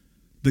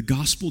 The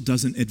gospel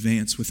doesn't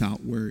advance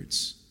without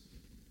words.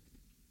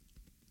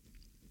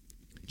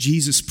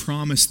 Jesus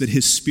promised that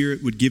his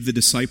Spirit would give the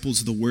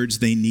disciples the words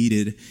they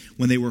needed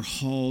when they were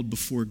hauled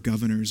before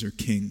governors or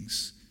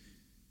kings.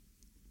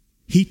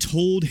 He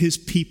told his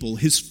people,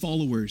 his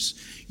followers,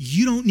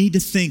 you don't need to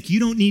think, you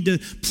don't need to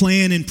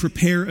plan and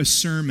prepare a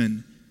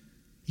sermon.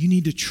 You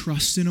need to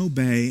trust and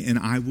obey, and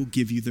I will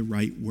give you the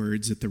right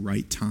words at the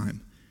right time.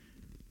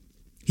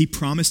 He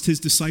promised his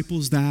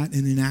disciples that,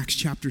 and in Acts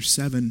chapter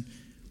 7,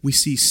 we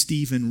see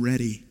Stephen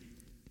ready,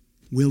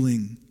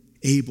 willing,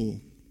 able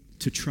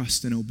to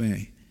trust and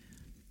obey.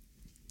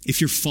 If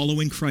you're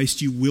following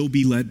Christ, you will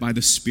be led by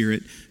the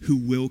Spirit who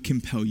will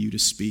compel you to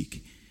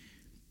speak.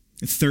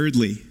 And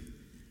thirdly,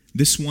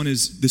 this one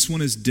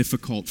is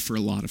difficult for a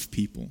lot of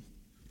people.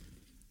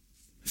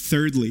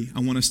 Thirdly, I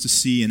want us to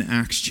see in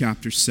Acts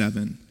chapter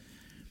 7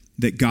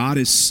 that God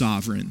is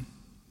sovereign,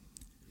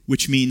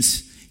 which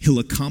means he'll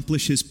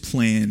accomplish his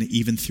plan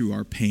even through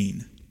our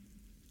pain.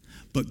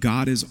 But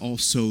God is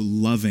also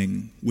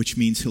loving, which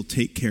means he'll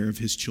take care of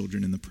his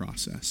children in the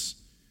process.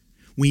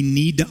 We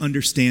need to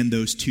understand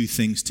those two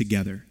things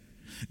together.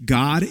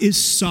 God is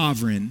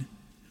sovereign,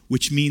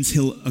 which means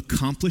he'll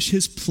accomplish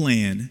his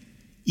plan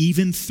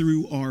even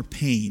through our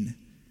pain.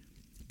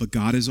 But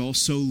God is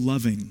also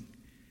loving,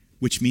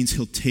 which means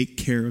he'll take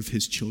care of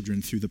his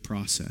children through the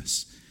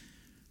process.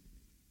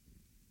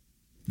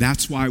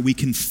 That's why we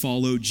can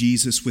follow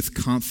Jesus with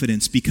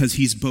confidence, because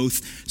he's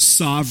both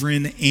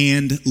sovereign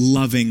and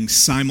loving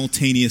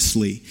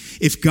simultaneously.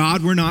 If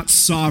God were not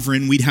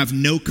sovereign, we'd have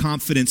no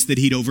confidence that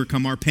he'd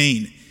overcome our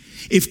pain.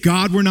 If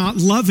God were not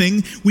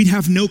loving, we'd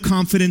have no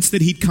confidence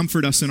that he'd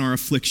comfort us in our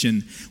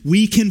affliction.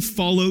 We can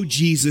follow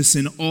Jesus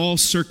in all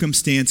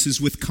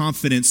circumstances with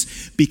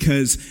confidence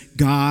because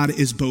God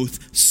is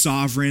both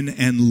sovereign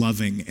and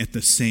loving at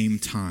the same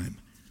time.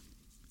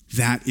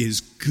 That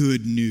is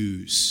good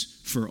news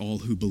for all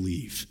who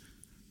believe.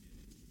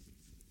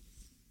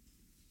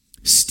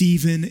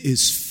 Stephen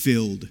is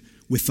filled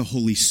with the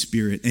Holy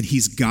Spirit, and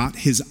he's got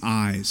his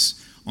eyes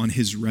on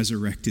his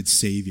resurrected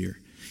Savior.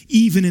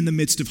 Even in the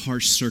midst of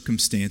harsh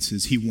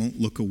circumstances, he won't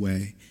look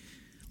away.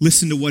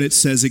 Listen to what it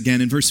says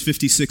again in verse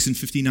 56 and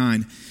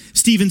 59.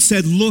 Stephen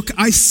said, "Look,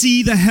 I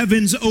see the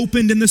heavens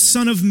opened and the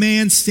Son of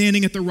Man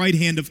standing at the right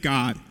hand of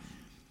God."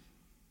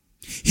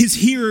 His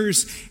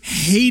hearers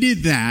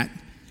hated that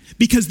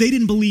because they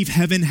didn't believe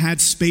heaven had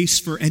space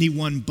for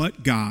anyone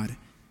but God.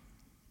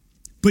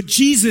 But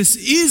Jesus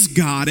is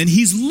God, and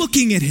he's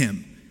looking at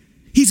him.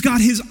 He's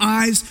got his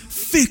eyes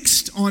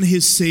fixed on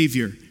his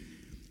Savior.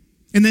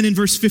 And then in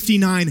verse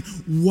 59,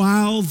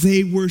 while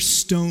they were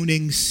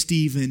stoning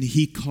Stephen,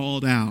 he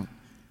called out,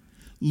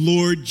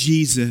 "Lord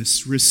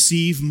Jesus,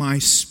 receive my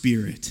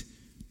spirit."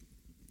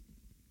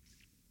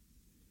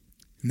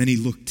 And then he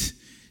looked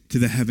to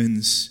the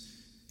heavens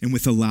and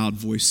with a loud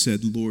voice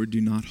said, "Lord,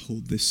 do not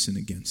hold this sin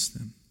against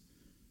them."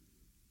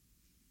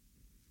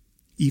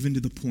 Even to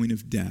the point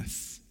of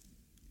death,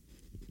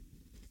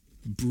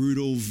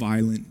 brutal,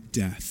 violent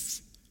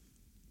death,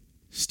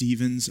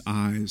 Stephen's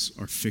eyes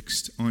are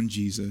fixed on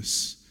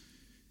Jesus,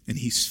 and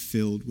he's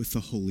filled with the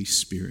Holy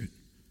Spirit.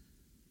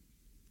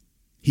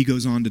 He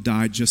goes on to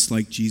die just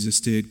like Jesus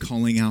did,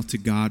 calling out to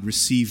God,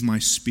 "Receive my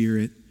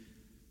spirit."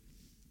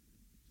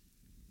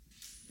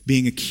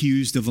 Being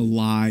accused of a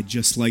lie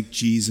just like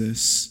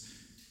Jesus,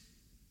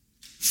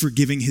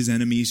 forgiving his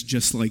enemies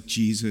just like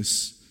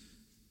Jesus.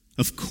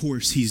 Of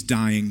course, he's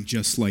dying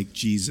just like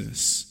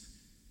Jesus.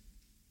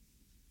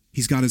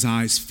 He's got his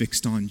eyes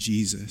fixed on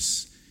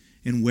Jesus,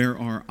 and where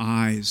our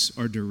eyes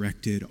are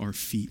directed, our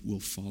feet will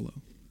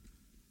follow.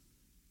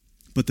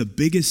 But the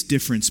biggest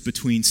difference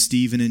between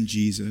Stephen and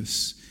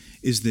Jesus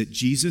is that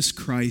Jesus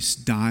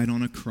Christ died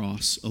on a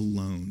cross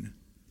alone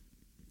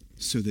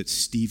so that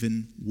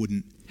Stephen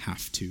wouldn't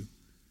have to,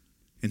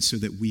 and so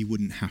that we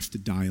wouldn't have to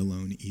die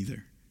alone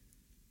either.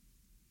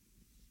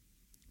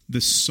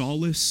 The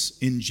solace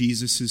in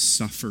Jesus'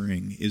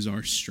 suffering is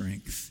our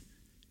strength.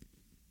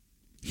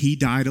 He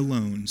died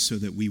alone so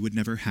that we would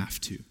never have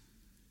to.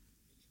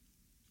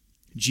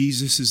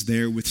 Jesus is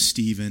there with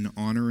Stephen,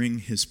 honoring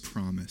his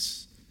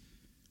promise.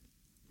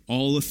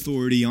 All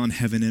authority on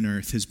heaven and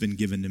earth has been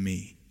given to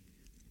me.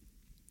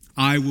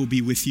 I will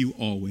be with you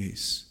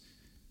always.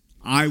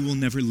 I will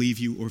never leave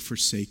you or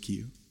forsake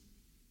you.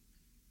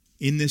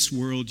 In this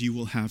world you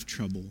will have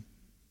trouble,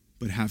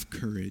 but have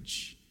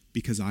courage,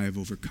 because I have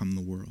overcome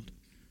the world.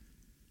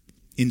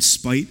 In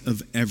spite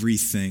of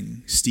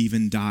everything,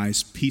 Stephen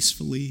dies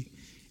peacefully,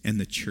 and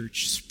the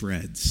church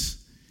spreads,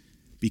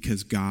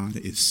 because God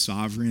is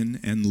sovereign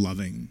and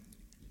loving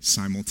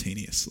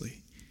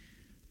simultaneously.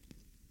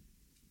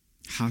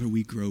 How do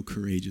we grow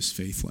courageous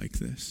faith like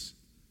this?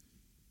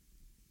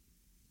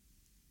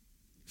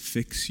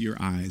 Fix your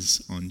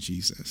eyes on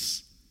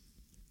Jesus.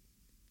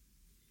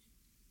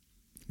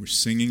 We're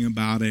singing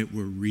about it,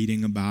 we're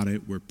reading about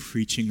it, we're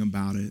preaching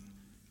about it.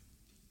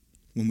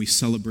 When we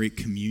celebrate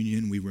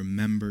communion, we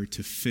remember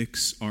to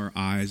fix our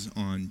eyes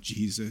on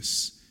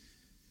Jesus.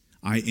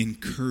 I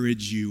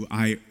encourage you,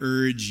 I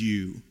urge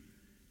you,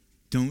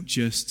 don't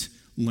just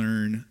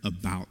learn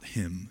about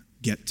him,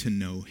 get to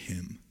know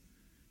him.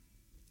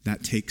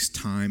 That takes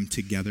time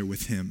together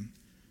with him.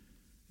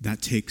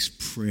 That takes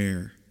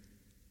prayer.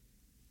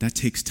 That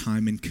takes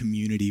time in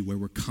community where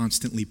we're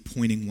constantly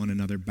pointing one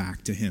another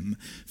back to him.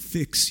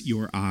 Fix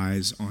your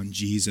eyes on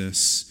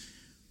Jesus.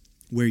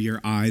 Where your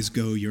eyes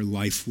go, your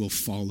life will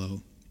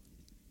follow.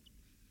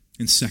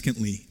 And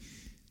secondly,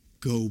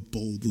 go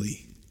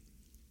boldly,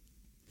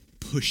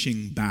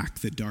 pushing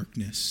back the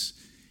darkness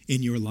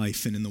in your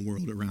life and in the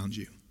world around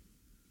you.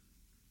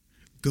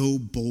 Go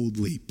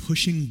boldly,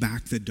 pushing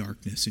back the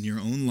darkness in your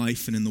own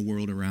life and in the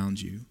world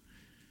around you.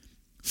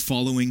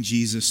 Following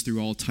Jesus through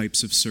all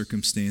types of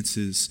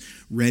circumstances,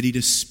 ready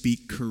to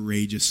speak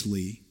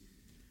courageously,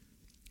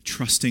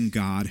 trusting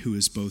God who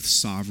is both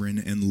sovereign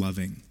and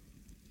loving.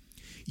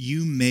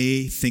 You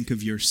may think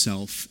of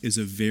yourself as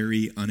a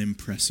very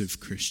unimpressive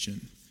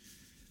Christian.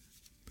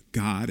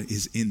 God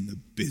is in the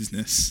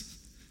business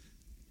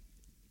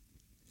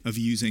of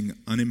using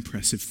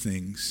unimpressive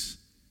things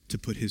to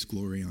put his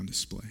glory on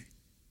display.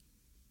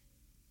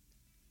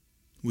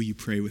 Will you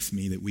pray with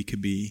me that we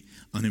could be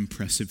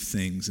unimpressive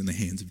things in the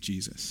hands of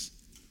Jesus?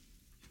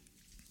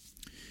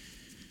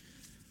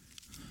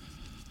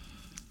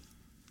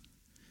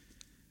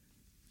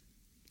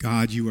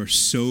 God, you are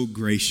so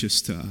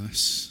gracious to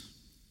us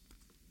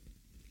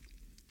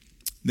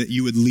that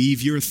you would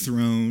leave your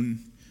throne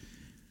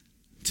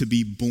to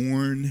be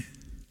born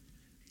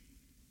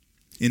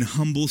in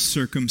humble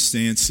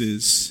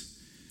circumstances,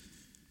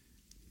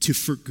 to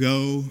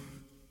forgo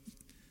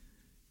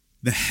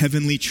the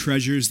heavenly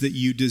treasures that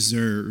you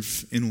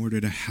deserve in order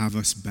to have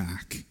us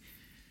back.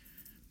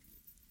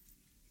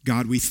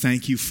 God, we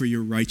thank you for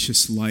your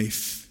righteous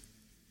life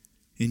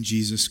in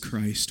Jesus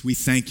Christ. We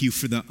thank you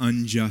for the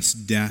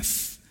unjust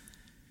death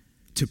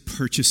to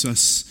purchase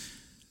us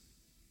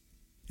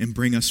and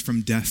bring us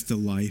from death to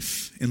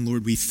life. And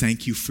Lord, we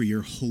thank you for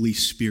your Holy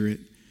Spirit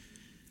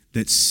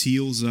that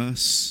seals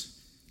us,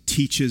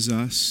 teaches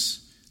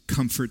us,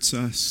 comforts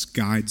us,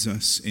 guides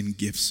us, and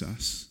gifts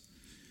us.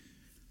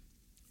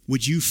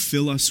 Would you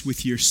fill us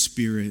with your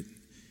Spirit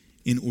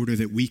in order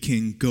that we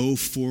can go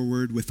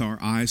forward with our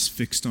eyes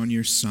fixed on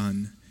your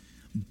Son,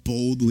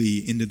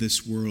 boldly into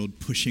this world,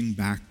 pushing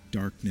back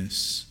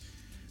darkness,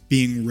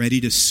 being ready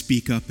to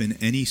speak up in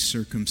any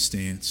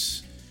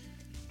circumstance,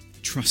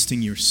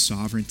 trusting your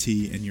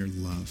sovereignty and your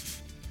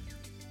love.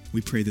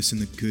 We pray this in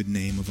the good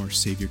name of our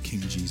Savior,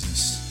 King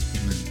Jesus.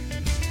 Amen.